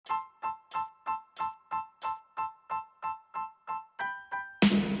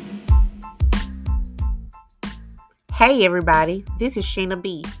Hey everybody, this is Sheena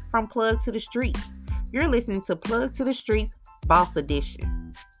B from Plug to the Streets. You're listening to Plug to the Streets Boss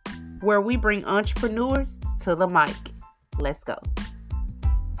Edition, where we bring entrepreneurs to the mic. Let's go.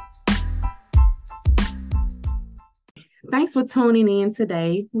 Thanks for tuning in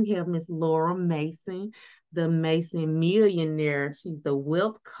today. We have Miss Laura Mason, the Mason Millionaire. She's the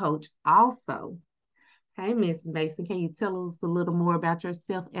wealth coach also. Hey, Miss Mason, can you tell us a little more about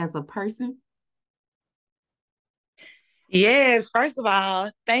yourself as a person? Yes, first of all,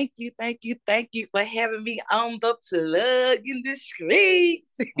 thank you for having me on the plug in the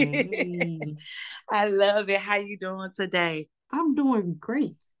streets. Hey, I love it. How you doing today? I'm doing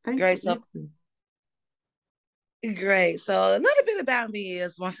great. Thanks for Great. So asking. great. So a little bit about me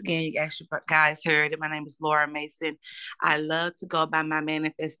is once again, you actually guys heard it. My name is Laura Mason. I love to go by my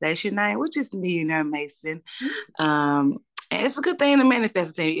manifestation name, which is Millionaire Mason. Um, and it's a good thing to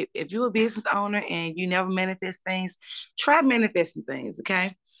manifest things. If you're a business owner and you never manifest things, try manifesting things,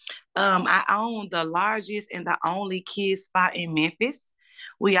 okay? I own the largest and the only kids spot in Memphis.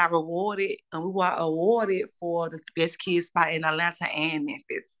 We were awarded for the best kids spot in Atlanta and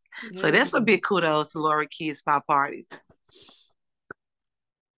Memphis. So that's a Mm. big kudos to Laura Kids Spot Parties.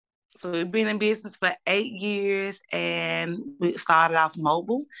 So we've been in business for 8 years and we started off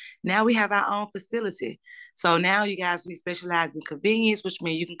mobile. Now we have our own facility. So now you guys, we specialize in convenience, which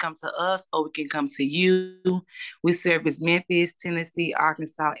means you can come to us or we can come to you. We service Memphis, Tennessee,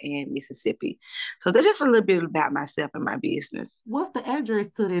 Arkansas, and Mississippi. So that's just a little bit about myself and my business. What's the address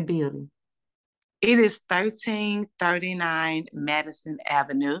to that building? It is 1339 Madison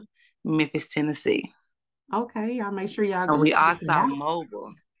Avenue, Memphis, Tennessee. Okay, y'all make sure y'all And go we check it also out.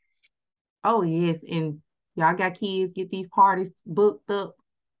 mobile. Oh, yes, and y'all got kids, get these parties booked up.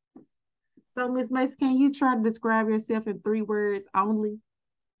 So, Miss Mason, can you try to describe yourself in 3 words only?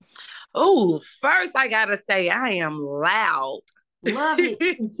 Oh, first I gotta say I am loud. Love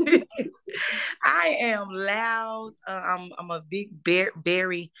it. I am loud. I'm a big,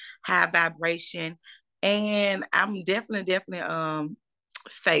 very high vibration, and I'm definitely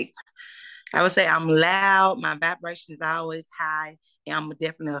faith. I would say I'm loud. My vibration is always high, and I'm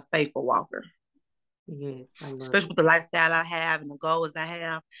definitely a faithful walker. Yes, I love Especially it. with the lifestyle I have and the goals I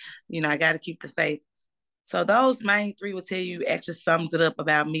have, I got to keep the faith. So those main three will tell you actually sums it up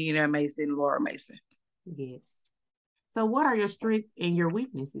about Millionaire Mason and Laura Mason. Yes. So, what are your strengths and your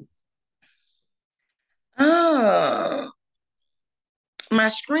weaknesses? Oh, my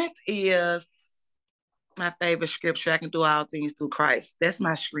strength is my favorite scripture. I can do all things through Christ. That's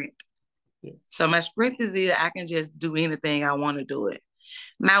my strength. Yes. So my strength is either I can just do anything I want to do it.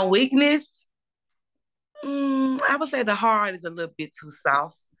 My weakness, I would say the heart is a little bit too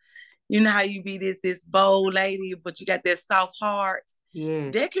soft. You know how you be this bold lady, but you got that soft heart.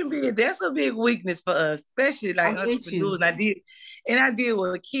 Yes. That's a big weakness for us, especially like I'm with entrepreneurs. you. And I deal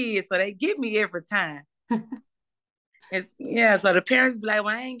with kids, so they get me every time. Yeah, so the parents be like,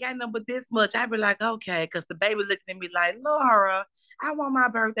 "Well, I ain't got nothing but this much." I be like, "Okay," because the baby looking at me like, "Laura, I want my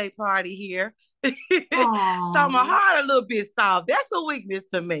birthday party here." So my Oh, heart a little bit soft. That's a weakness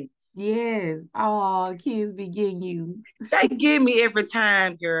to me. yes. Oh, kids be getting you. They give me every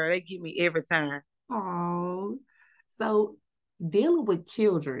time, girl. They give me every time. Oh, so dealing with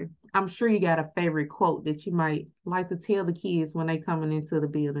children, I'm sure you got a favorite quote that you might like to tell the kids when they coming into the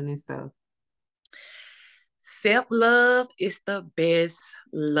building and stuff. Self love is the best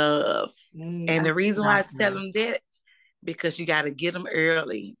love, Hey, I and like the reason that why I tell also. them that because you got to get them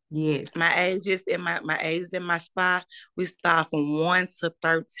early. Yes, My ages in my spot, we start from 1 to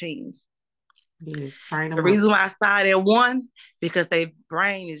 13. yes, train The them up. reason why I started at 1 because their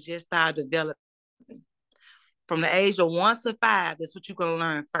brain is just started developing. From the age of 1 to 5, that's what you're gonna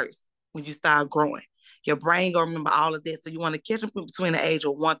learn first when you start growing. Your brain gonna remember all of that. So you want to catch them between the age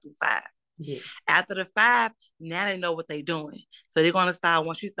of 1 through 5. Yes, After the 5, now they know what they're doing. So they're gonna start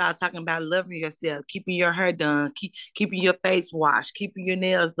once you start talking about loving yourself, keeping your hair done, keeping your face washed, keeping your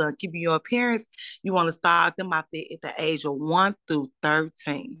nails done, keeping your appearance. You want to start them out there at the age of 1 through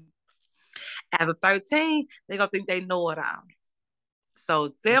 13. After 13, they're gonna think they know it all. So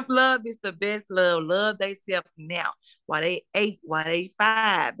self-love is the best love. Love they self now. While they 8, while they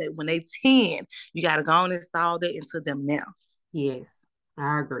 5, that when they 10, you gotta go and install that into them now. yes,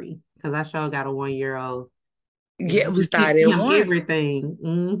 I agree. Because I sure got a 1 year old and Yeah, you we can teach started at him 1. everything.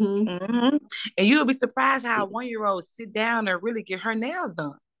 Mm-hmm. Hmm. And you'll be surprised how a 1 year old sit down and really get her nails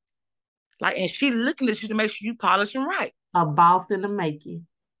done. Like, and she looking at you to make sure you polish them right. A boss in the making.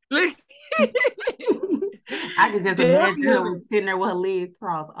 Look, I can just imagine her definitely. sitting there with her legs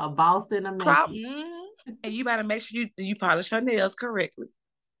crossed. A boss in the Crop, making. and you better make sure you polish her nails correctly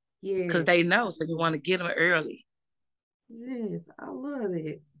because Yes. they know. So you want to get them early. Yes, I love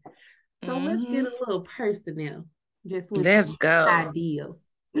it. So let's get Hmm. a little personal, just with Let's some go. ideas.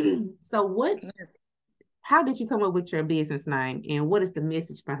 So how did you come up with your business name and what is the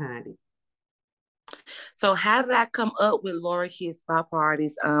message behind it? So how did I come up with Laura Kids Spa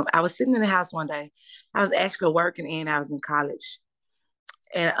Parties? I was sitting in the house one day. I was actually working and I was in college.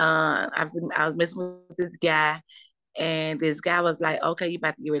 And I was messing with this guy, and this guy was like, "Okay, you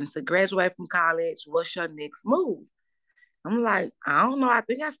about to get ready to graduate from college. What's your next move?" I'm like, "I don't know. I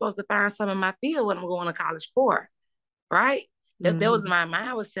think I'm supposed to find something in my field what I'm going to college for, right?" That was Mm-hmm. my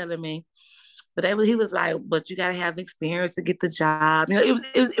mind was telling me. But he was like, "But you gotta have experience to get the job."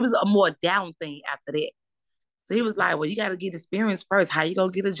 It was a more down thing after that. So he was like, "Well, you gotta get experience first. How you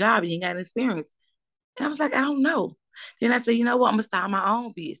gonna get a job? You ain't got experience." And I was like, "I don't know." Then I said, "You know what? I'm gonna start my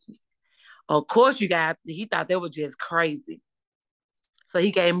own business." Of course, he thought they were just crazy. So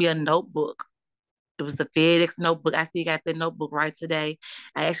he gave me a notebook. It was the FedEx notebook. I still got that notebook right today.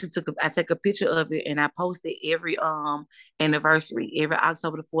 I take a picture of it and I post it every anniversary, every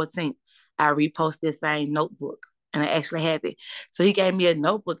October the 14th. I repost this same notebook and I actually have it. So he gave me a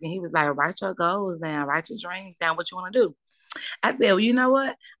notebook and he was like, write your goals down, write your dreams down, what you want to do. I said, well, you know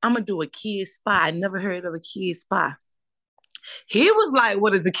what? I'm gonna do a kid spa. I never heard of a kid spa. He was like,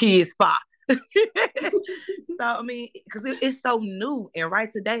 what is a kid spa? So I mean, because it's so new, and right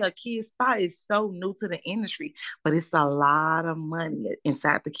today, a kid spa is so new to the industry, but it's a lot of money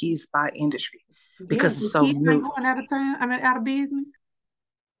inside the kid spa industry Yeah, because the it's so kids ain't new. going out of town. I mean, out of business.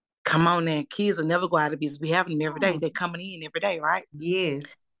 Come on, now, kids will never go out of business. We have them every day. Oh, They're coming in every day, right? yes.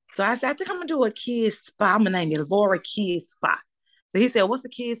 So I said, I think I'm gonna do a kid spa. I'm gonna name it Laura Kid Spa. So he said, what's a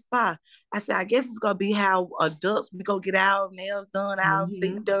kid spa? I said, I guess it's gonna be how adults we go get our nails done, our Mm-hmm.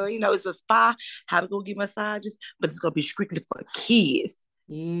 feet done. It's a spa, how to go get massages, but it's gonna be strictly for kids.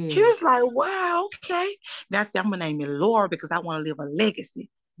 He Yes. was like, wow, okay. Now I said, I'm gonna name it Laura because I want to leave a legacy,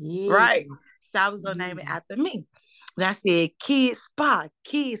 Yes. right? So I was gonna name it Yes. after me. And I said, Kid Spa,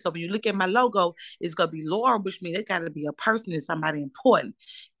 kids. So when you look at my logo, it's gonna be Laura, which means it gotta be a person and somebody important.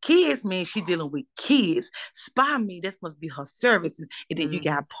 Kids means she dealing with kids. Spa me, this must be her services. And then you Mm-hmm.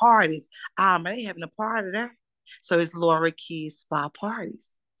 got parties. They having a party there. So it's Laura Kids Spa Parties.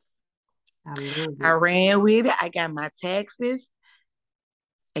 I love I it. ran with it. I got my taxes.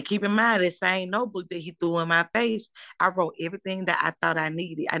 And keep in mind, that same notebook that he threw in my face, I wrote everything that I thought I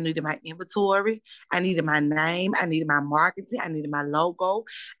needed. I needed my inventory. I needed my name. I needed my marketing. I needed my logo.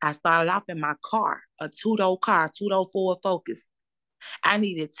 I started off in my car, a two-door car, two-door Ford Focus. I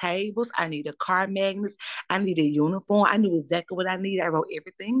needed tables. I needed car magnets. I needed uniform. I knew exactly what I needed. I wrote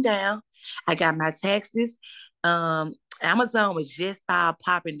everything down. I got my taxes. Amazon was just started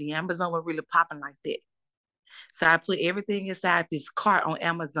popping. The Amazon was really popping like that. So I put everything inside this cart on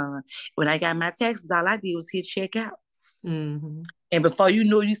Amazon. When I got my taxes, all I did was hit checkout. Mm-hmm. And before you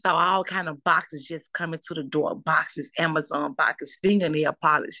knew, you saw all kind of boxes just coming to the door. Boxes, Amazon boxes, fingernail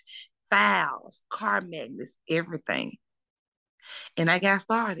polish, files, car magnets, everything. And I got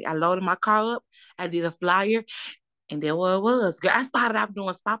started. I loaded my car up. I did a flyer, and there what it was. Girl, I started out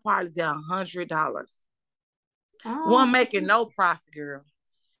doing spa parties at $100. Oh, One making no profit, girl.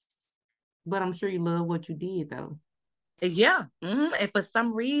 but I'm sure you love what you did though. Yeah. And for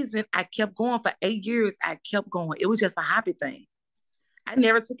some reason, I kept going for 8 years. I kept going. It was just a hobby thing. I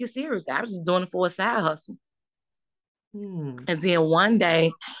never took it serious. I was just doing it for a side hustle. Hmm. And then one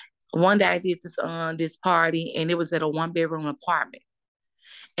day I did this party and it was at a one bedroom apartment.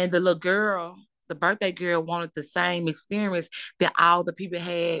 And the little girl, the birthday girl wanted the same experience that all the people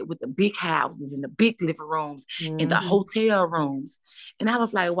had with the big houses and the big living rooms and the Mm-hmm. hotel rooms. And I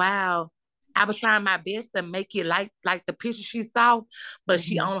was like, wow. I was trying my best to make it like the picture she saw, but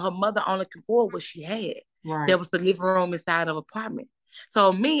Mm-hmm. her mother only could afford what she had. There Right. was the living room inside of apartment.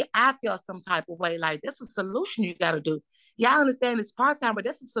 So me, I felt some type of way like that's a solution you got to do. Y'all understand it's part time, but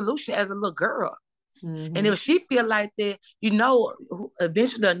that's a solution as a little girl. And Mm-hmm. if she feel like that,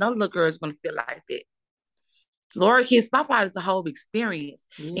 eventually another little girl is gonna feel like that. Laura Kid Spot Party is a whole experience.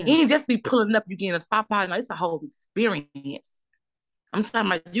 And Yeah. you ain't just be pulling up, you getting a spot party. No, it's a whole experience. I'm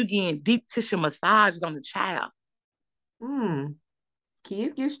talking about you getting deep tissue massages on the child. Mm.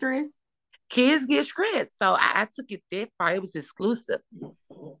 Kids get stressed. Kids get stressed. So I took it that far. It was exclusive.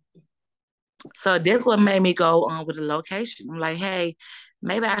 So that's what made me go on with the location. I'm like, hey,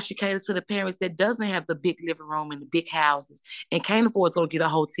 maybe I should cater to the parents that doesn't have the big living room and the big houses and can't afford to go get a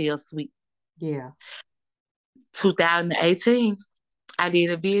hotel suite. Yeah. 2018, I did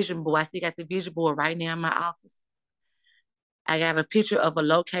a vision board. I still got the vision board right now in my office. I got a picture of a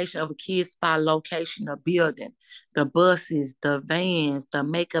location of a kid spa location, a building, the buses, the vans, the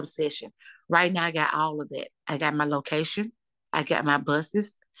makeup session. Right now, I got all of that. I got my location. I got my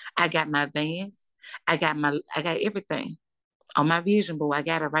buses. I got my vans. I got everything on my vision board. I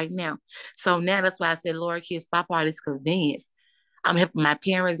got it right now. So now that's why I said, Lord, kids, spot part is convenience. I'm helping my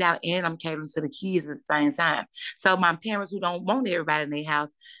parents out and I'm catering to the kids at the same time. So my parents who don't want everybody in their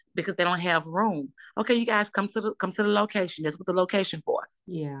house because they don't have room. Okay, you guys come to the location. That's what the location for.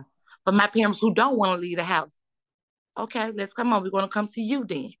 Yeah. But my parents who don't want to leave the house. Okay, let's come on. We're gonna come to you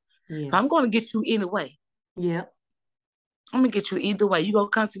then. So Yeah. I'm gonna get you anyway. Yep. I'm gonna get you either way. You gonna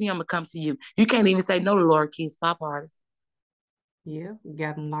come to me, I'm gonna come to you. You can't even say no to Lord Keys Pop Artists. Yeah. You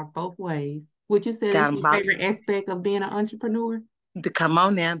got them locked both ways. Would you say Got that's them your blocked. favorite aspect of being an entrepreneur? Come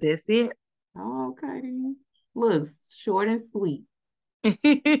on now, that's it. Oh, okay. Then. Looks short and sweet.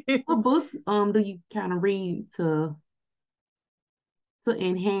 What books do you kind of read to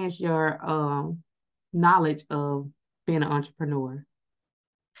enhance your knowledge of being an entrepreneur?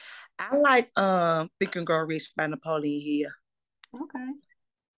 I like Think and Grow Rich by Napoleon Hill. Okay.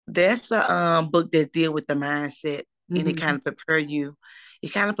 That's a book that deal with the mindset and it kind Mm-hmm. of prepare you.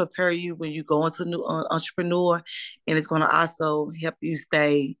 It kind of prepare you when you go into new entrepreneur, and it's going to also help you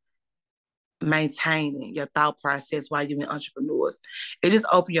stay maintaining your thought process while you're in entrepreneurs. It just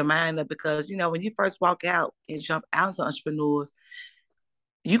open your mind up because you know when you first walk out and jump out into entrepreneurs,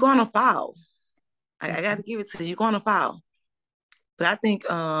 you're gonna fall. I got to give it to you. You're gonna fall. But I think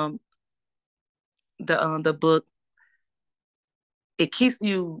the book it keeps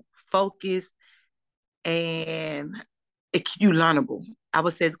you focused and it keep you learnable. I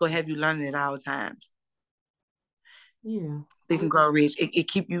would say it's gonna have you learning at all times. Yeah. Think and Grow Rich. It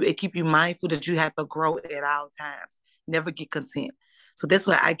keep you mindful that you have to grow at all times. Never get content. So that's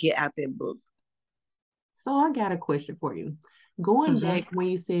what I get out that book. So I got a question for you. Going Mm-hmm. back when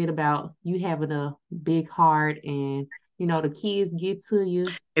you said about you having a big heart and the kids get to you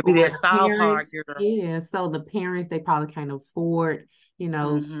Maybe or that the soft part, parents, girl. yeah. So the parents they probably can't afford, to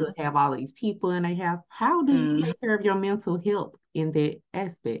Mm-hmm. have all these people in their house. How do you Mm-hmm. take care of your mental health in that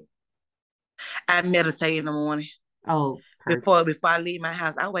aspect? I meditate in the morning Oh, perfect. before I leave my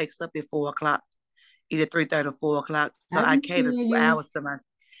house. I wakes up at 4 o'clock, either 3:30 or 4 o'clock. So I I be cater seeing two you. hours to my.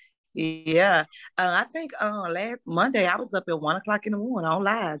 Yeah, I think last Monday I was up at 1 o'clock in the morning on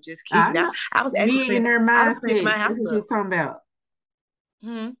live, just I kidding. know. I was actually cleaning. Millionaire I was cleaning my mindsets. That's house what you're up. talking about.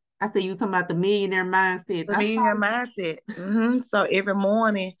 Hmm. I said you talking about the millionaire mindsets. The I saw. millionaire mindset. So every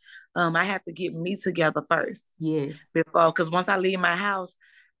morning, I have to get me together first Yes. before, because once I leave my house,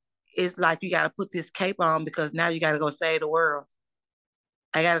 it's like you got to put this cape on because now you got to go save the world.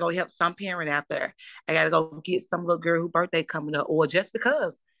 I got to go help some parent out there. I got to go get some little girl whose birthday coming up, or just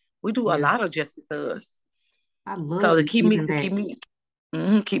because we do a Yeah. lot of just because. I So love to giving back. keep me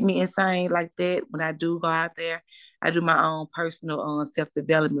keep me insane like that when I do go out there, I do my own personal self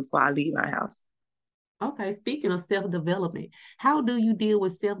development before I leave my house. Okay, speaking of self-development, how do you deal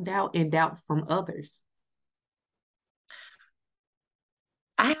with self-doubt and doubt from others?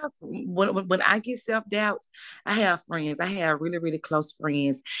 I have when I get self doubt, I have friends. I have really close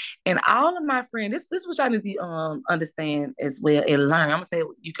friends, and all of my friends. This was trying to understand as well and learn. I'm gonna say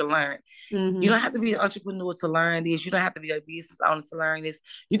you can learn. You don't Mm-hmm. have to be an entrepreneur to learn this. You don't have to be a business owner to learn this.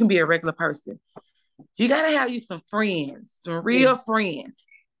 You can be a regular person. You gotta have you some friends, some Yeah, real friends,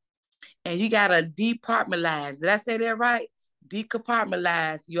 and you gotta departmentalize. Did I say that right?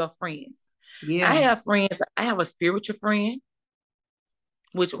 Decompartmentalize your friends. I yeah, have friends. I have a spiritual friend,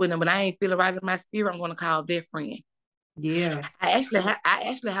 which when I ain't feeling right in my spirit, I'm gonna call their friend. yeah, I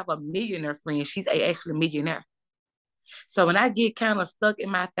actually have a millionaire friend. She's actually a millionaire. So when I get kind of stuck in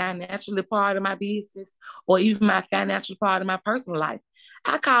my financial part of my business or even my financial part of my personal life,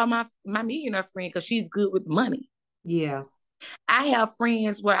 I call my millionaire friend because she's good with money. yeah, I have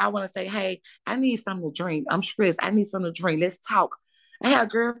friends where I want to say, hey, I need something to drink. I'm stressed. I need something to drink. Let's talk. I have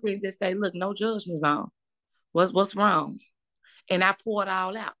girlfriends that say, look, no judgment zone. What's wrong? And I pour it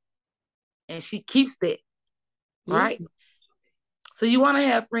all out. And she keeps that, yeah, right? So you want to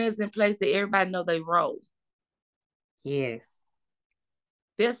have friends in place that everybody know they role. yes,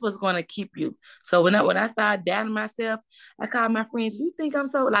 That's what's going to keep you. So when I started doubting myself, I called my friends. You think I'm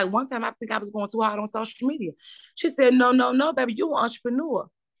so like one time I think I was going too hard on social media. She said, no, baby, you an entrepreneur.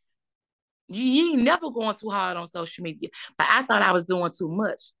 You ain't never going too hard on social media. But I thought I was doing too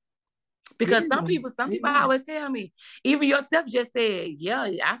much. yeah, Because some people yeah. always tell me, even yourself just said, yeah,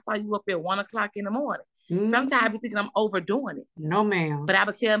 I saw you up at 1 o'clock in the morning. Sometimes I Mm, be thinking I'm overdoing it. no, ma'am. But I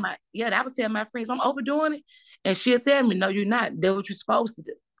would tell my friends, I'm overdoing it. And she'll tell me, no, you're not. That's what you're supposed to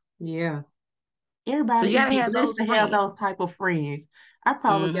do. Yeah. So Everybody you is gotta have blessed those to have friends. those type of friends. I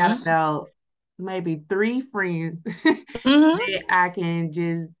probably got Mm-hmm. about maybe three friends Mm-hmm. that I can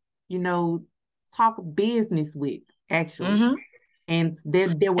just, you know, talk business with, actually. Mm-hmm. And there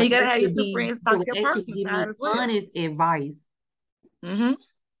And would you gotta have you actually some be, friends they talk would your actually personal give side me as well. honest advice. Mm-hmm.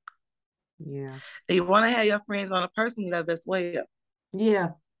 Yeah. And you want to have your friends on a personal level as well. Yeah.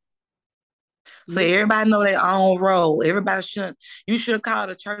 So Yeah. everybody know their own role. Everybody shouldn't. You shouldn't call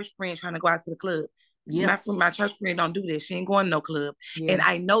a church friend trying to go out to the club. Yep. My church friend don't do that. She ain't going to no club, and Yeah.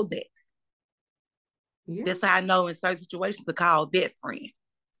 I know that. Yeah. That's how I know in certain situations to call that friend.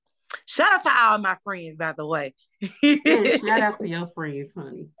 Shout out to all my friends, by the way. Yeah. Shout out to your friends,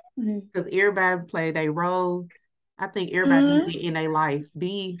 honey. Because everybody play their role. I think everybody need Mm-hmm. it in their life.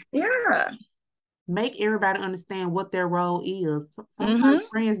 Yeah. Make everybody understand what their role is. Sometimes Mm-hmm.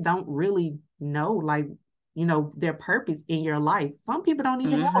 friends don't really know, like, their purpose in your life. Some people don't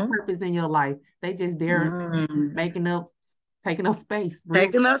even have a Mm-hmm. purpose in your life. They just there Mm-hmm. making up, taking up space, really.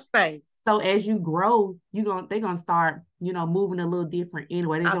 Taking up space. So as you grow, they're gonna start, moving a little different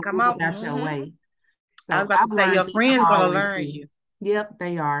anyway. They're Oh, gonna come move on. about your Mm-hmm. way. I was So about to I've say learned your that the friends gonna hard way learn too. you. Yep,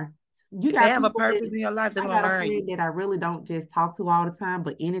 they are. You If they got have a people purpose that in your life, they're I gonna got a learn you. friend that I really don't just talk to all the time,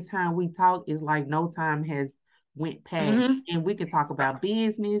 but anytime we talk, it's like no time has went past. Mm-hmm. And we can talk about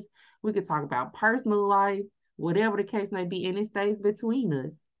business, we could talk about personal life, whatever the case may be, and it stays between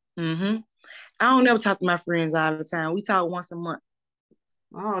us. Mm-hmm. I don't never talk to my friends all the time. We talk once a month.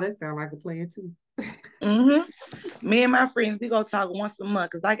 Oh, that sounds like a plan too. Mm-hmm. Me and my friends, we go talk once a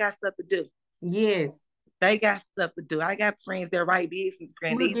month because I got stuff to do. Yes. They got stuff to do. I got friends that write business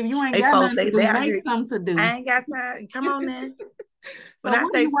grants. Look, These if you ain't they got folks, nothing to they do, out make here. something to do. I ain't got time. Come on now. When So I what are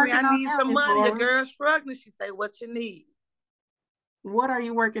say you friend, I working on need now, some Miss money. A Laura? girl struggling. She say, "What you need?" What are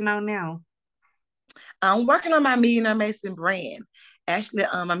you working on now? I'm working on my Millionaire Mason brand. Actually,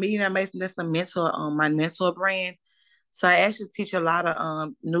 my Millionaire Mason, that's my mentor brand. So I actually teach a lot of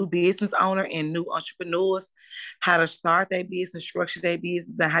new business owner and new entrepreneurs how to start their business, structure their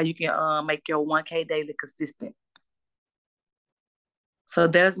business, and how you can make your 1K daily consistent. So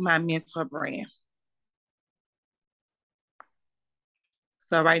that's my mentor brand.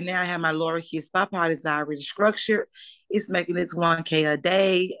 So right now I have my Laura Kid Spa parties already structured. It's making its 1K a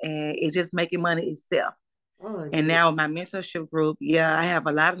day and it's just making money itself. Oh, that's And good. now my mentorship group, yeah, I have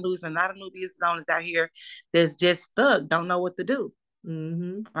a lot of new business owners out here that's just stuck, don't know what to do.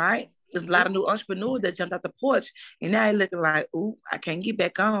 Mm-hmm. Right? There's a lot Yep. of new entrepreneurs that jumped out the porch and now they're looking like, ooh, I can't get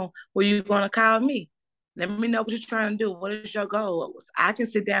back on. Well, you gonna call me? Let me know what you're trying to do. What is your goal? I can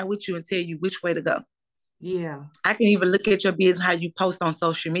sit down with you and tell you which way to go. Yeah. I can even look at your business, how you post on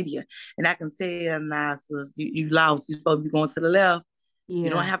social media, and I can tell now, sis, you lost. You're supposed to be going to the left. You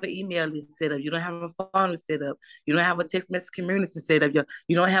don't Yeah. have an email list set up. You don't have a phone list set up. You don't have a text message community set up.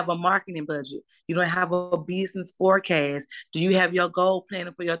 You don't have a marketing budget. You don't have a business forecast. Do you have your goal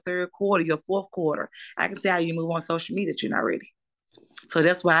planning for your third quarter, your fourth quarter? I can tell how you move on social media that you're not ready. So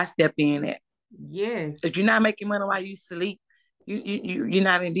that's why I step in at. Yes. If you're not making money while you sleep, you're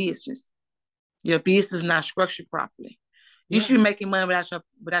not in business. Your business is not structured properly. You Yeah. should be making money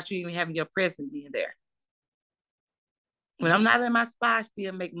without you even having your presence being there. When I'm Yeah. not in my spot, I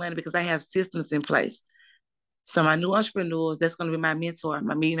still make money because I have systems in place. So my new entrepreneurs, that's going to be my mentor,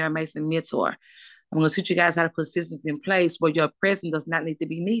 my Millionaire Mason mentor. I'm going to teach you guys how to put systems in place where your presence does not need to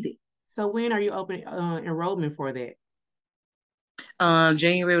be needed. So when are you opening enrollment for that?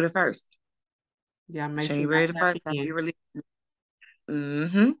 January the 1st. Yeah, make sure y'all January the tap 1st, I'll be in. releasing.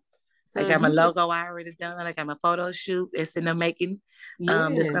 Mm-hmm. I So if got my you could, logo already done. I got my photo shoot. It's in the making.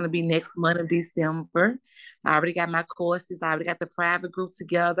 That's yes, going to be next month of December. I already got my courses. I already got the private group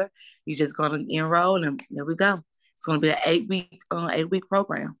together. You're just going to enroll, and there we go. It's going to be an 8-week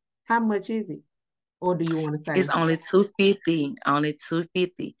program. how much is it? Or do you want to It's say? only 250. Only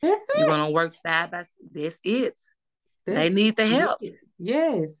 250. That's You're it. gonna work side by side. That's it. They That's need the help. it.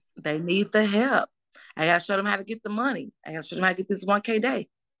 Yes. They need the help. I gotta show them how to get the money. I gotta show them how to get this 1K day.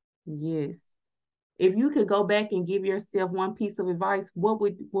 Yes. If you could go back and give yourself one piece of advice, what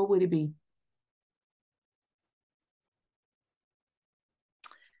would it be?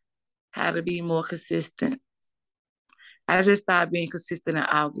 How to be more consistent. I just started being consistent in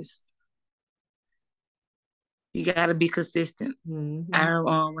August. You gotta be consistent. I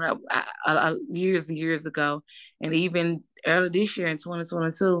Mm-hmm. when years and years ago, and even early this year in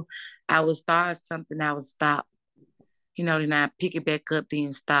 2022, I would start something, I would stop. Then I pick it back up,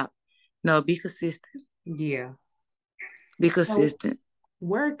 then stop. No, be consistent. Yeah. Be So consistent.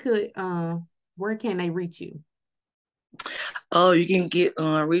 where could where can they reach you? Oh, you can get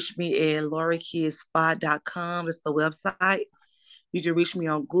reach me at laurakidspa.com. It's the website. You can reach me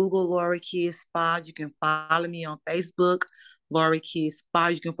on Google, Laura Kids Spa. You can follow me on Facebook, Laura Kids Spa.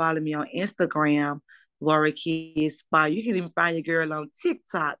 You can follow me on Instagram, Laura Kids Spa. You can even find your girl on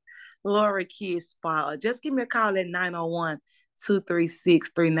TikTok, Laura Kids Spa. Or just give me a call at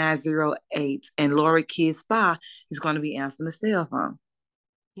 901-236-3908. And Laura Kids Spa is going to be answering the cell phone.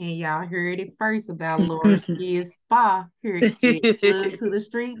 And y'all heard it first about Laura Kids Spa here at Plug to the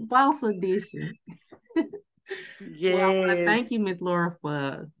Street Boss Edition. Well, I want to Yes. thank you, Miss Laura,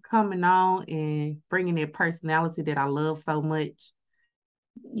 for coming on and bringing that personality that I love so much.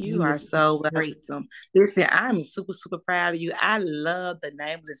 You You are was so great. welcome. Listen, I'm super, super proud of you. I love the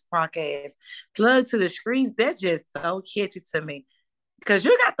name of this podcast. Plug to the Streets. That's just so catchy to me. Because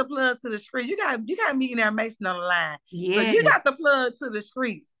you got the plug to the street. You got Millionaire Mason on the line. So you Yes, got the plug to the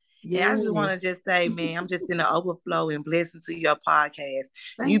street. And I just yes. want to just say, man, I'm just in the overflow and blessing to your podcast.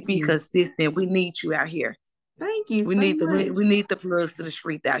 You Thank be you. consistent. We need you out here. Thank you We so need the much. we need the plugs to the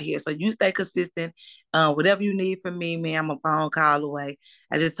street out here. So you stay consistent. Whatever you need from me, man, I'm a phone call away.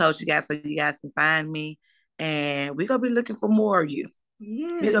 I just told you guys so you guys can find me. And we're gonna be looking for more of you. We're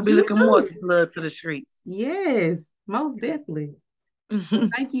Yes, gonna be you looking more too. to plug to the streets. Yes, most definitely. Well,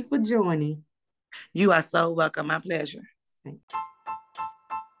 thank you for joining. You are so welcome. My pleasure.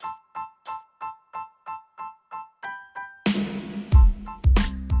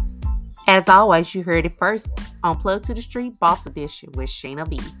 As always, you heard it first on Plug to the Street Boss Edition with Sheena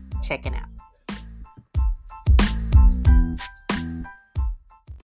B. Checking out.